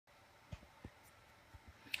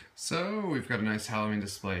So we've got a nice Halloween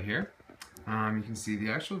display here. You can see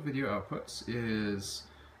the actual video output is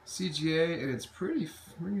CGA, and it's pretty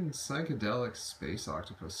freaking psychedelic space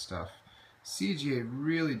octopus stuff. CGA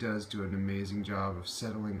really does do an amazing job of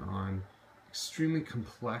settling on extremely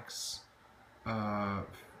complex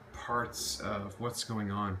parts of what's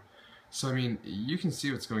going on. So I mean, you can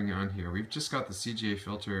see what's going on here. We've just got the CGA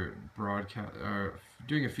filter broadcast,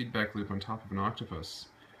 doing a feedback loop on top of an octopus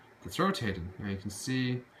that's rotating. Now you can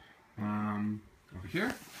see over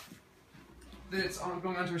here that it's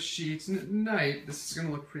going onto a sheet, and at night this is going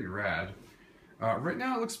to look pretty rad. Right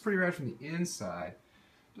now it looks pretty rad from the inside.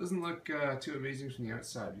 It doesn't look too amazing from the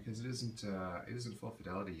outside because it isn't full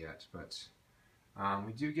fidelity yet, but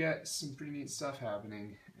we do get some pretty neat stuff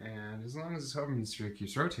happening, and as long as this hovering sphere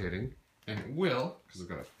keeps rotating, and it will, because I've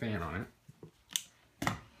got a fan on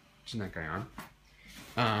it, turn that guy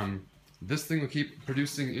on, this thing will keep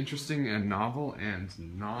producing interesting and novel and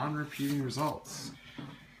non-repeating results.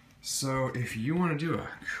 So if you want to do a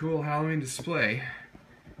cool Halloween display,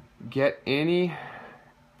 get any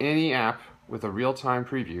app with a real-time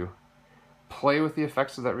preview, play with the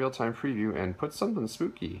effects of that real-time preview, and put something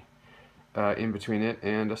spooky in between it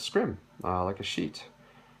and a scrim, like a sheet.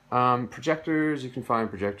 Projectors, you can find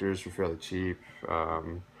projectors for fairly cheap.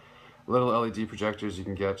 Little LED projectors you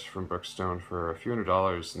can get from Brookstone for a few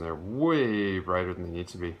 $100s, and they're way brighter than they need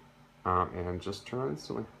to be. And just turn on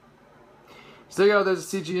instantly. So there you go,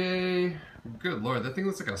 there's a CGA. Good lord, that thing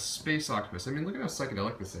looks like a space octopus. I mean, look at how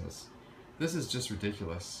psychedelic this is. This is just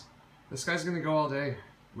ridiculous. This guy's gonna go all day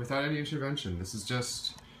without any intervention. This is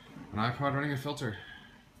just an iPod running a filter.